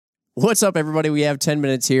What's up, everybody? We have 10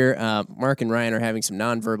 minutes here. Mark and Ryan are having some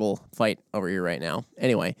nonverbal fight over here right now.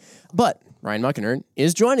 Anyway, but Ryan Muckenern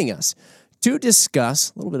is joining us to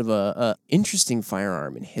discuss a little bit of a interesting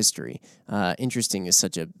firearm in history. Interesting is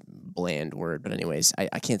such a bland word, but anyways,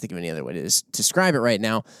 I can't think of any other way to describe it right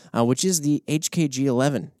now, which is the HK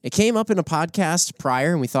G11. It came up in a podcast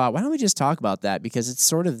prior, and we thought, why don't we just talk about that? Because it's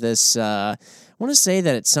sort of this... I want to say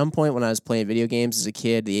that at some point when I was playing video games as a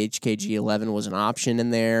kid, the HK G11 was an option in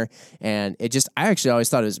there, and I actually always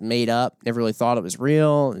thought it was made up, never really thought it was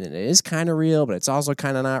real, and it is kind of real, but it's also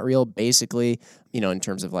kind of not real, basically, in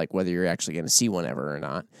terms of like whether you're actually going to see one ever or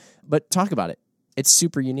not. But talk about it. It's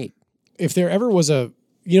super unique. If there ever was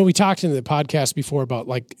we talked in the podcast before about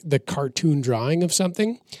like the cartoon drawing of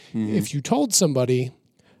something. Mm-hmm. If you told somebody,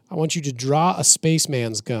 I want you to draw a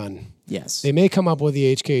spaceman's gun. Yes. They may come up with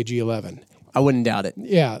the HK G11. I wouldn't doubt it.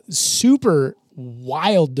 Yeah. Super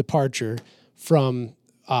wild departure from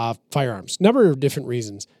firearms. Number of different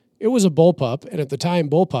reasons. It was a bullpup, and at the time,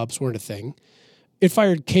 bullpups weren't a thing. It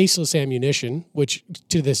fired caseless ammunition, which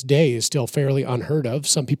to this day is still fairly unheard of.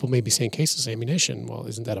 Some people may be saying caseless ammunition. Well,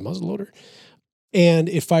 isn't that a muzzleloader? And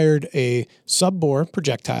it fired a sub-bore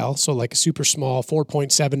projectile, so like a super small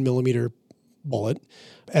 4.7 millimeter bullet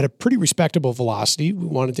at a pretty respectable velocity. We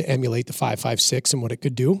wanted to emulate the 5.56 and what it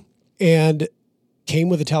could do. And came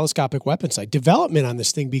with a telescopic weapon sight. Development on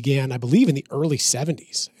this thing began, I believe, in the early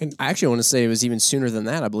 70s. And I actually want to say it was even sooner than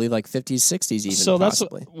that. I believe like 50s, 60s even, so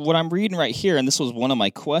possibly. That's what I'm reading right here, and this was one of my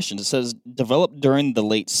questions. It says, developed during the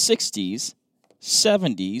late 60s,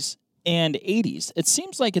 70s, and 80s. It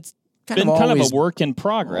seems like it's been kind of a work in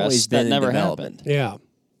progress that never happened. Yeah.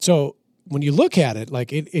 So when you look at it,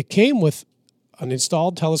 like it came with an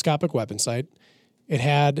installed telescopic weapon sight. It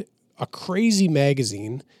had a crazy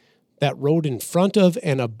magazine that rode in front of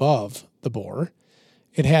and above the bore.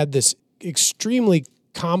 It had this extremely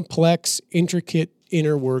complex, intricate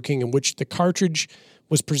inner working in which the cartridge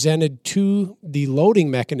was presented to the loading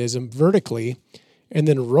mechanism vertically and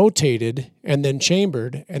then rotated and then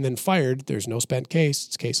chambered and then fired. There's no spent case.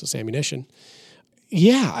 It's caseless ammunition.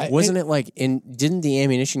 Yeah. Wasn't it like, didn't the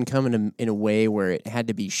ammunition come in a way where it had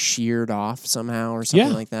to be sheared off somehow or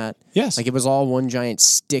something like that? Yes. Like it was all one giant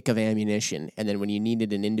stick of ammunition, and then when you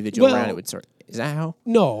needed an individual round, it would sort of, is that how?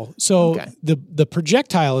 No. So the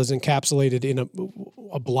projectile is encapsulated in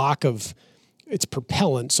a block of, it's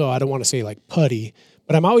propellant, so I don't want to say like putty,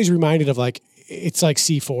 but I'm always reminded of like, it's like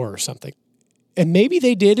C4 or something. And maybe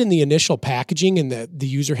they did in the initial packaging and the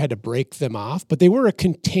user had to break them off, but they were a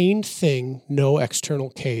contained thing, no external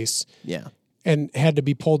case. Yeah. And had to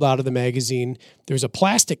be pulled out of the magazine. There's a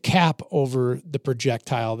plastic cap over the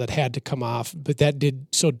projectile that had to come off, but that did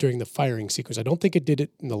so during the firing sequence. I don't think it did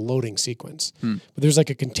it in the loading sequence. But there's like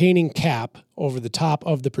a containing cap over the top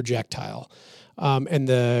of the projectile. And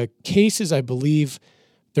the cases, I believe,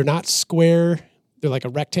 they're not square. They're like a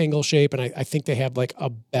rectangle shape, and I think they have like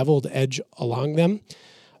a beveled edge along them.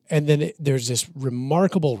 And then there's this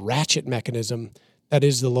remarkable ratchet mechanism that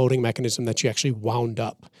is the loading mechanism that you actually wound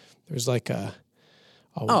up. There's like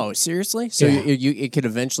oh, seriously? So it could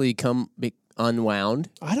eventually be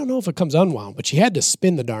unwound? I don't know if it comes unwound, but you had to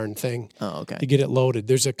spin the darn thing to get it loaded.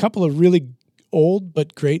 There's a couple of really old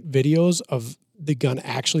but great videos of the gun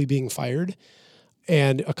actually being fired.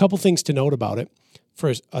 And a couple things to note about it.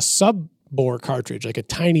 For a sub-bore cartridge, like a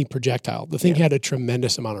tiny projectile, the thing had a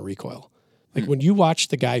tremendous amount of recoil. Like when you watch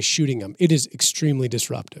the guys shooting them, it is extremely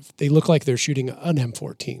disruptive. They look like they're shooting an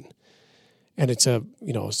M14. And it's a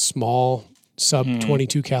small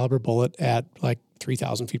sub-22 caliber bullet at like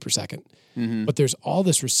 3,000 feet per second. Mm-hmm. But there's all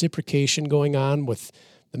this reciprocation going on with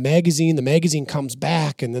the magazine. The magazine comes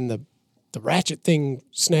back, and then the ratchet thing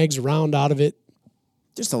snags a round out of it.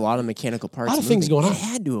 Just a lot of mechanical parts. A lot of things going on. It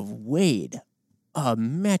had to have weighed a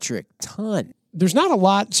metric ton. There's not a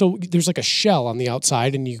lot. So there's like a shell on the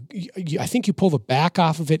outside, and I think you pull the back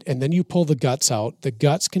off of it, and then you pull the guts out. The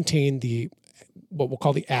guts contain what we'll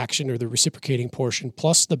call the action or the reciprocating portion,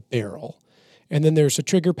 plus the barrel. And then there's a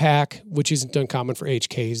trigger pack, which isn't uncommon for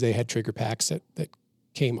HKs. They had trigger packs that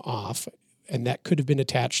came off, and that could have been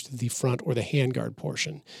attached to the front or the handguard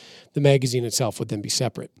portion. The magazine itself would then be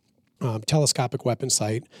separate. Telescopic weapon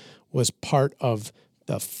sight was part of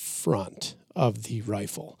the front of the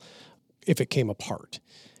rifle if it came apart.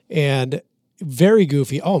 And very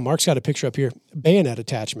goofy. Oh, Mark's got a picture up here. Bayonet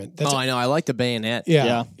attachment. I know. I like the bayonet.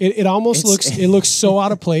 Yeah. It almost looks so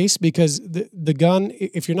out of place because the gun,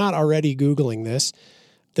 if you're not already Googling this,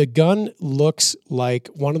 the gun looks like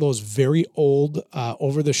one of those very old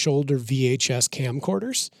over-the-shoulder VHS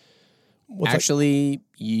camcorders Actually,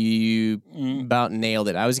 you about nailed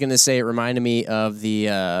it. I was going to say it reminded me of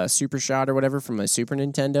the Super Shot or whatever from a Super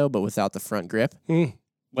Nintendo, but without the front grip.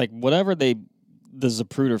 Like whatever the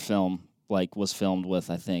Zapruder film was filmed with,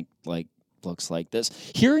 I think looks like this.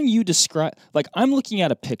 Hearing you describe, I'm looking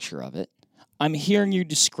at a picture of it. I'm hearing you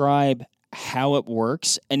describe how it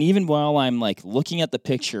works, and even while I'm looking at the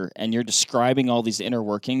picture and you're describing all these inner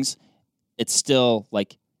workings, it's still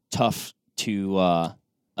tough to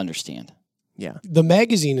understand. Yeah. The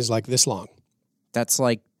magazine is this long. That's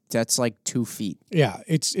like 2 feet. Yeah,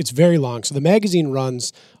 it's very long. So the magazine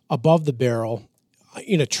runs above the barrel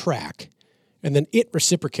in a track, and then it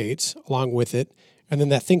reciprocates along with it, and then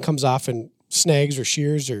that thing comes off and snags or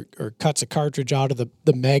shears or cuts a cartridge out of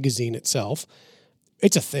the magazine itself.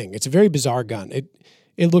 It's a thing. It's a very bizarre gun.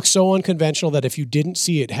 It looks so unconventional that if you didn't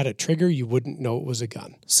see it had a trigger, you wouldn't know it was a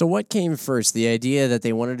gun. So what came first, the idea that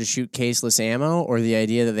they wanted to shoot caseless ammo, or the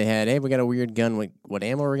idea that they had, hey, we got a weird gun, what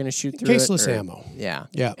ammo are we going to shoot through caseless it? Ammo. Yeah.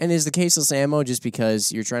 Yeah. And is the caseless ammo just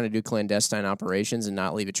because you're trying to do clandestine operations and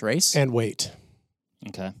not leave a trace? And weight.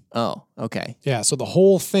 Okay. Oh, okay. Yeah, so the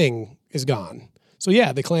whole thing is gone. So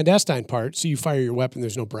yeah, the clandestine part, so you fire your weapon,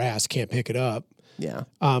 there's no brass, can't pick it up. Yeah.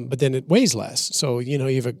 But then it weighs less. So, you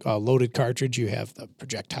have a loaded cartridge, you have the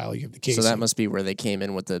projectile, you have the casing. So that must be where they came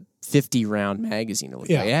in with the 50-round magazine.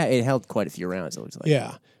 Yeah, it held quite a few rounds, it looks like.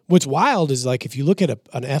 Yeah. What's wild is if you look at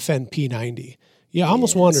an FNP90, I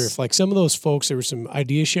almost wonder if some of those folks, there was some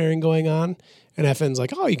idea sharing going on, and FN's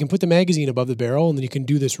you can put the magazine above the barrel, and then you can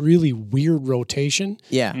do this really weird rotation.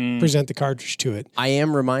 Yeah. Present the cartridge to it. I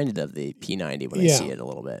am reminded of the P90 when I see it a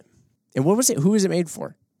little bit. And what was it? Who was it made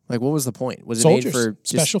for? What was the point? Was it Soldiers, made for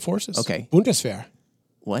special forces? Okay. Bundeswehr.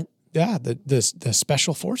 What? Yeah, the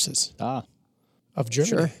special forces of Germany.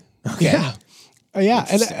 Sure. Okay. Yeah. Yeah,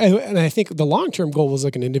 and I think the long-term goal was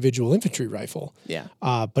an individual infantry rifle. Yeah.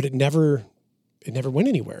 But it never went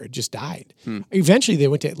anywhere. It just died. Eventually they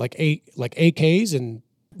went to AKs and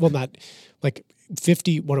not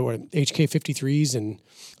 50 HK53s, and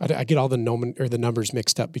I get all the numbers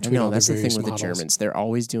mixed up between all the various models. That's the thing with the Germans. They're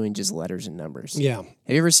always doing just letters and numbers. Yeah. Have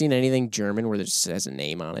you ever seen anything German where it just has a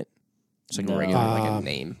name on it? It's a regular a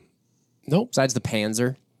name. Nope. Besides the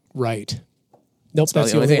Panzer. Right. Nope,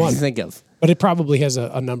 that's the only thing one I can think of. But it probably has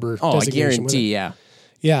a number designation. I guarantee, yeah.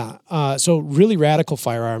 Yeah. So really radical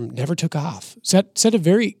firearm, never took off. Set a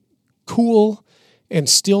very cool and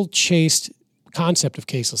still chased concept of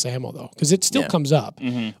caseless ammo, though, because it still comes up.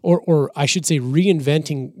 Or I should say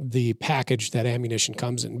reinventing the package that ammunition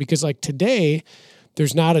comes in. Because today,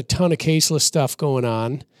 there's not a ton of caseless stuff going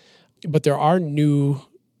on, but there are new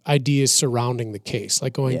ideas surrounding the case,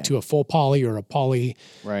 going to a full poly or a poly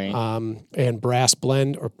and brass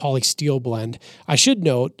blend or poly steel blend. I should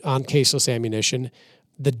note on caseless ammunition,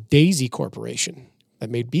 the Daisy Corporation that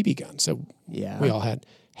made BB guns that we all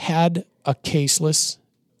had a caseless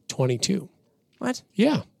 22. What?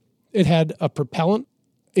 Yeah. It had a propellant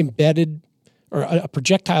embedded, or a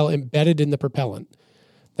projectile embedded in the propellant.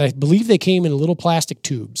 I believe they came in little plastic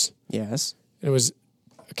tubes. Yes. It was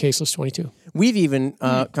a caseless 22. We've even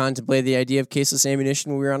contemplated the idea of caseless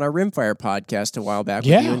ammunition when we were on our Rimfire podcast a while back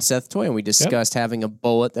with you and Seth Toy, and we discussed having a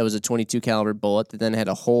bullet that was a 22 caliber bullet that then had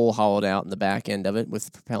a hole hollowed out in the back end of it with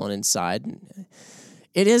the propellant inside. And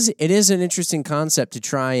it is an interesting concept to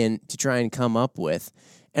try and come up with.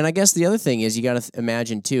 And I guess the other thing is you got to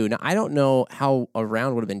imagine too. Now I don't know how a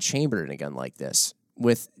round would have been chambered in a gun like this.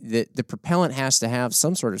 With the propellant has to have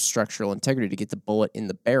some sort of structural integrity to get the bullet in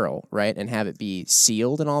the barrel, right, and have it be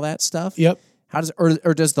sealed and all that stuff. Yep. How does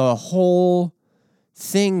or does the whole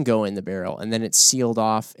thing go in the barrel and then it's sealed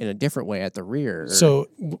off in a different way at the rear? So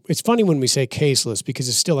it's funny when we say caseless because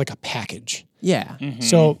it's still like a package. Yeah. Mm-hmm.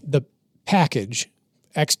 So the package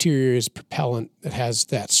exterior is propellant that has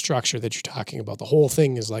that structure that you're talking about. The whole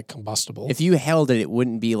thing is combustible. If you held it, it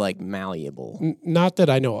wouldn't be malleable. Not that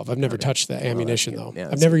I know of. I've never touched the ammunition though. Yeah,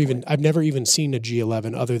 I've never even seen a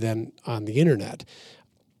G11 other than on the internet.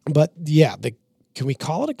 But yeah, can we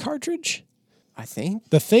call it a cartridge? I think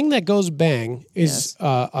the thing that goes bang is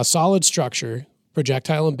a solid structure,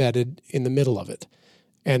 projectile embedded in the middle of it,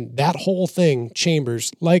 and that whole thing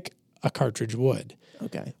chambers like a cartridge would.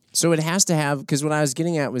 Okay. So it has to have, because what I was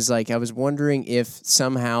getting at was I was wondering if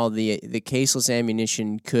somehow the caseless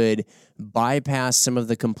ammunition could bypass some of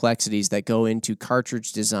the complexities that go into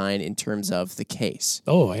cartridge design in terms of the case.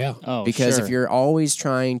 Oh, yeah. Oh, because sure. if you're always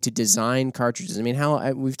trying to design cartridges,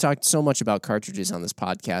 we've talked so much about cartridges on this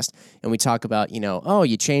podcast, and we talk about,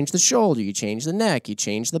 you change the shoulder, you change the neck, you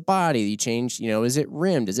change the body, you change, is it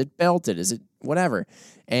rimmed, is it belted, is it whatever,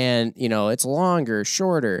 and, it's longer,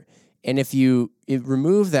 shorter. And if you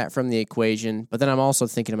remove that from the equation, but then I'm also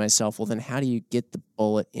thinking to myself, well, then how do you get the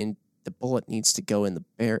bullet in? The bullet needs to go in the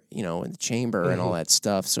in the chamber and all that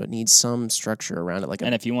stuff. So it needs some structure around it.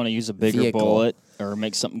 And if you want to use a bigger bullet or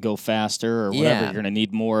make something go faster or whatever, you're going to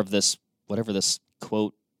need more of this, whatever this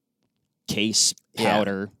quote case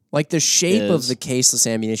powder. Yeah. Like the shape of the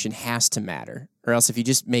caseless ammunition has to matter, or else if you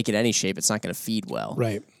just make it any shape, it's not going to feed well.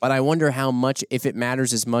 Right. But I wonder how much, if it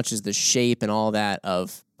matters as much as the shape and all that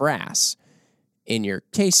of brass in your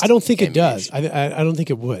case. I don't think it does. I don't think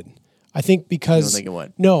it would. I think because... You don't think it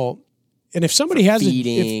would? No. And if somebody has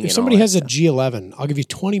if somebody has a G11, I'll give you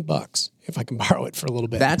 $20 if I can borrow it for a little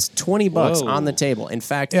bit. That's $20 on the table. In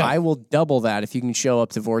fact, I will double that if you can show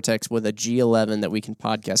up to Vortex with a G11 that we can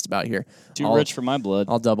podcast about here. Too rich for my blood.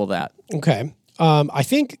 I'll double that. Okay. I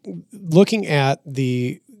think looking at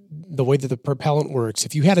the way that the propellant works,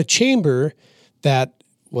 if you had a chamber that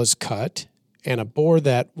was cut and a bore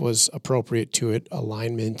that was appropriate to it,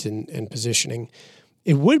 alignment and positioning,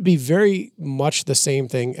 it would be very much the same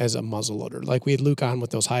thing as a muzzleloader. Like we had Luke on with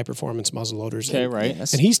those high-performance muzzleloaders. Okay, right.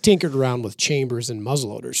 And he's tinkered around with chambers and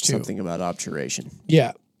muzzleloaders, too. Something about obturation.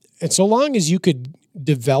 Yeah. And so long as you could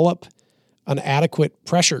develop an adequate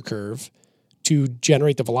pressure curve to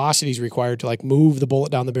generate the velocities required to, like, move the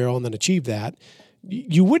bullet down the barrel and then achieve that,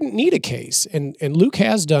 you wouldn't need a case. And Luke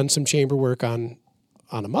has done some chamber work on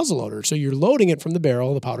a muzzleloader. So you're loading it from the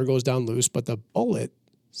barrel, the powder goes down loose, but the bullet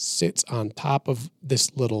sits on top of this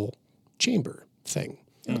little chamber thing.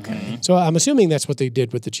 Okay. So I'm assuming that's what they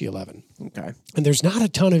did with the G11. Okay. And there's not a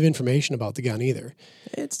ton of information about the gun either.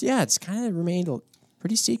 It's kind of remained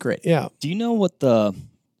pretty secret. Yeah. Do you know what the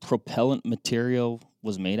propellant material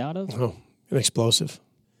was made out of? Oh, an explosive.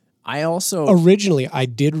 Originally, I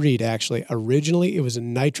did read, actually, it was a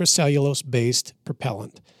nitrocellulose-based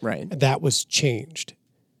propellant. Right. That was changed.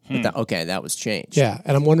 That was changed. Yeah,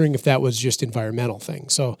 and I'm wondering if that was just environmental thing.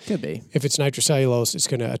 So could be. If it's nitrocellulose, it's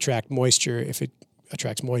going to attract moisture. If it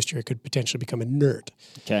attracts moisture, it could potentially become inert.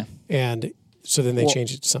 Okay. And so then they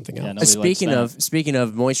changed it to something else. Yeah, speaking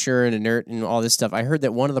of moisture and inert and all this stuff, I heard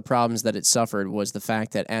that one of the problems that it suffered was the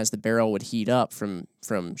fact that as the barrel would heat up from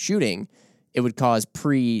shooting, it would cause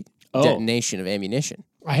pre-detonation of ammunition.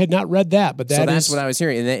 I had not read that, but that's what I was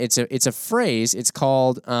hearing. And it's a phrase. It's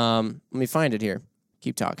called. Let me find it here.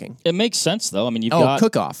 Keep talking. It makes sense, though. I mean, you've got...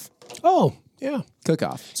 cook-off. Oh, yeah.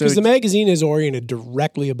 Cook-off. Because the magazine is oriented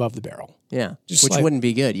directly above the barrel. Yeah, which wouldn't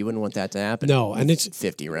be good. You wouldn't want that to happen. No, and it's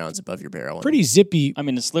 50 rounds above your barrel. Pretty zippy. I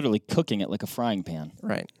mean, it's literally cooking it like a frying pan.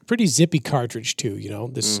 Right. Pretty zippy cartridge, too,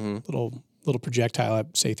 this little projectile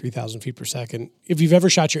at, say, 3,000 feet per second. If you've ever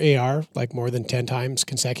shot your AR, like more than 10 times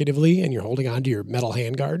consecutively, and you're holding onto your metal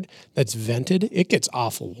handguard that's vented, it gets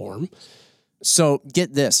awful warm. So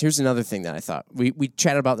get this. Here's another thing that I thought. We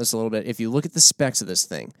chatted about this a little bit. If you look at the specs of this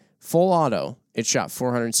thing, full auto, it shot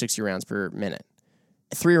 460 rounds per minute.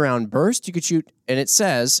 A 3-round burst, you could shoot, and it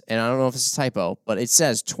says, and I don't know if it's a typo, but it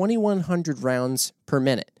says 2,100 rounds per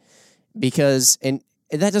minute. And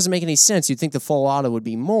that doesn't make any sense. You'd think the full auto would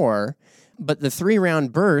be more, but the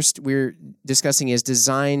 3-round burst we're discussing is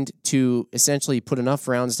designed to essentially put enough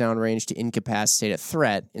rounds downrange to incapacitate a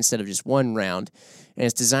threat instead of just one round. And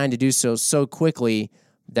it's designed to do so quickly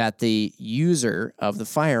that the user of the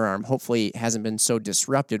firearm hopefully hasn't been so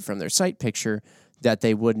disrupted from their sight picture that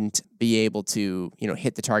they wouldn't be able to,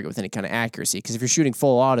 hit the target with any kind of accuracy. Because if you're shooting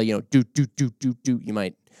full auto, do, you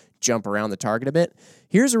might jump around the target a bit.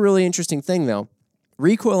 Here's a really interesting thing, though.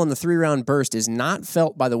 Recoil in the 3-round burst is not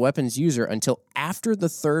felt by the weapon's user until after the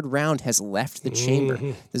 3rd round has left the chamber.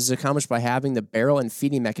 This is accomplished by having the barrel and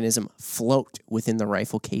feeding mechanism float within the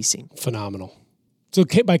rifle casing. Phenomenal. So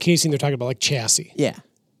by casing, they're talking about like chassis. Yeah.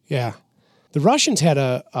 Yeah. The Russians had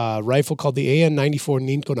a rifle called the AN-94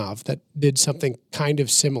 Ninkonov that did something kind of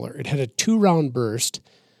similar. It had a 2-round burst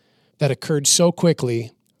that occurred so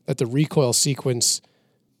quickly that the recoil sequence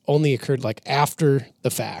only occurred like after the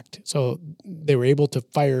fact. So they were able to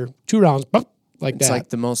fire 2 rounds like that. It's like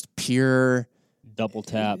the most pure... double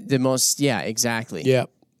tap. Yeah, exactly. Yeah.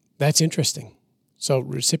 That's interesting. So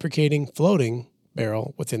reciprocating, floating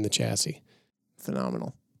barrel within the chassis.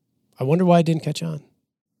 Phenomenal. I wonder why it didn't catch on.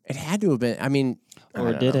 It had to have been. I mean,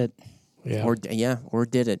 or did it? Yeah. Or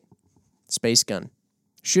did it? Space gun.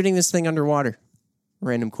 Shooting this thing underwater.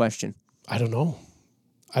 Random question. I don't know.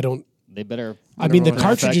 They better. I mean, the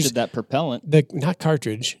cartridges that propellant. Not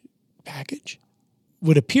cartridge package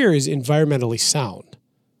would appear as environmentally sound.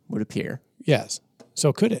 Would appear. Yes.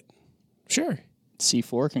 So could it? Sure.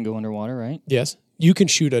 C4 can go underwater, right? Yes. You can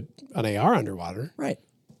shoot an AR underwater. Right.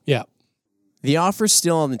 Yeah. The offer's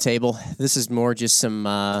still on the table. This is more just some,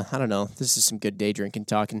 I don't know, this is some good day drinking,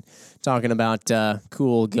 talking about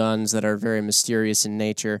cool guns that are very mysterious in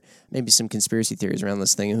nature. Maybe some conspiracy theories around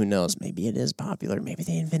this thing. Who knows? Maybe it is popular. Maybe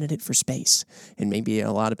they invented it for space. And maybe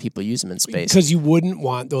a lot of people use them in space. Because you wouldn't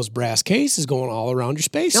want those brass cases going all around your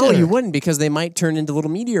space center. No, you wouldn't, because they might turn into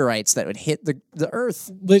little meteorites that would hit the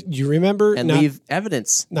Earth. You remember? And leave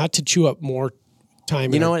evidence. Not to chew up more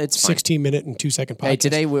time. You know what? It's 16-minute and 2-second podcast. Hey,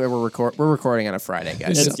 today we're recording on a Friday,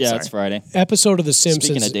 guys. It's Friday. Episode of The Simpsons.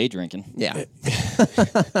 Speaking of day drinking. Yeah.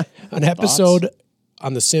 An episode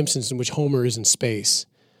on The Simpsons in which Homer is in space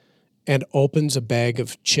and opens a bag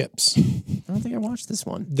of chips. I don't think I watched this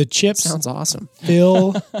one. The chips sounds awesome.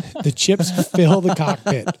 Fill the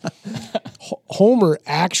cockpit. Homer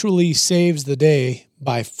actually saves the day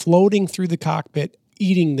by floating through the cockpit,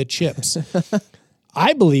 eating the chips.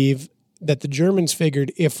 I believe that the Germans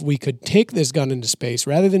figured if we could take this gun into space,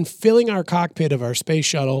 rather than filling our cockpit of our space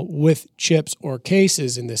shuttle with chips or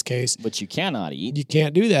cases in this case. Which you cannot eat. You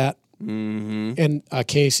can't do that. Mm-hmm. And a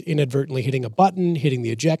case inadvertently hitting a button, hitting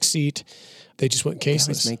the eject seat. They just went caseless.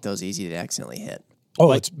 They always make those easy to accidentally hit.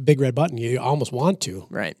 Oh, it's big red button. You almost want to.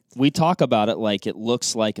 Right. We talk about it like it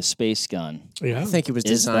looks like a space gun. Yeah. I think it was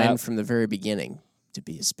designed from the very beginning to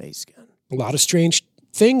be a space gun. A lot of strange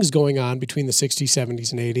things going on between the 60s,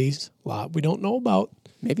 70s, and 80s. A lot we don't know about.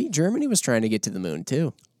 Maybe Germany was trying to get to the moon,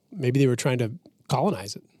 too. Maybe they were trying to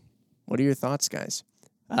colonize it. What are your thoughts, guys?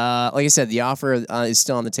 Like I said, the offer is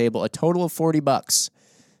still on the table. A total of $40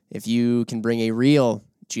 if you can bring a real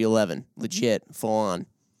G11, legit, full on.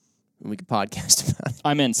 We could podcast about it.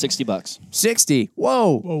 I'm in. $60. 60.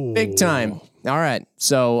 Whoa. Big time. All right.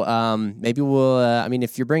 So maybe we'll.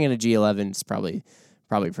 If you're bringing a G11, it's probably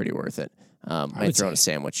pretty worth it. Might throw in a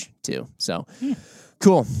sandwich too. So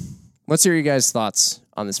cool. Let's hear your guys' thoughts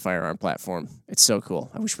on this firearm platform. It's so cool.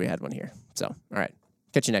 I wish we had one here. So all right.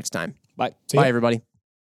 Catch you next time. Bye. Bye, everybody.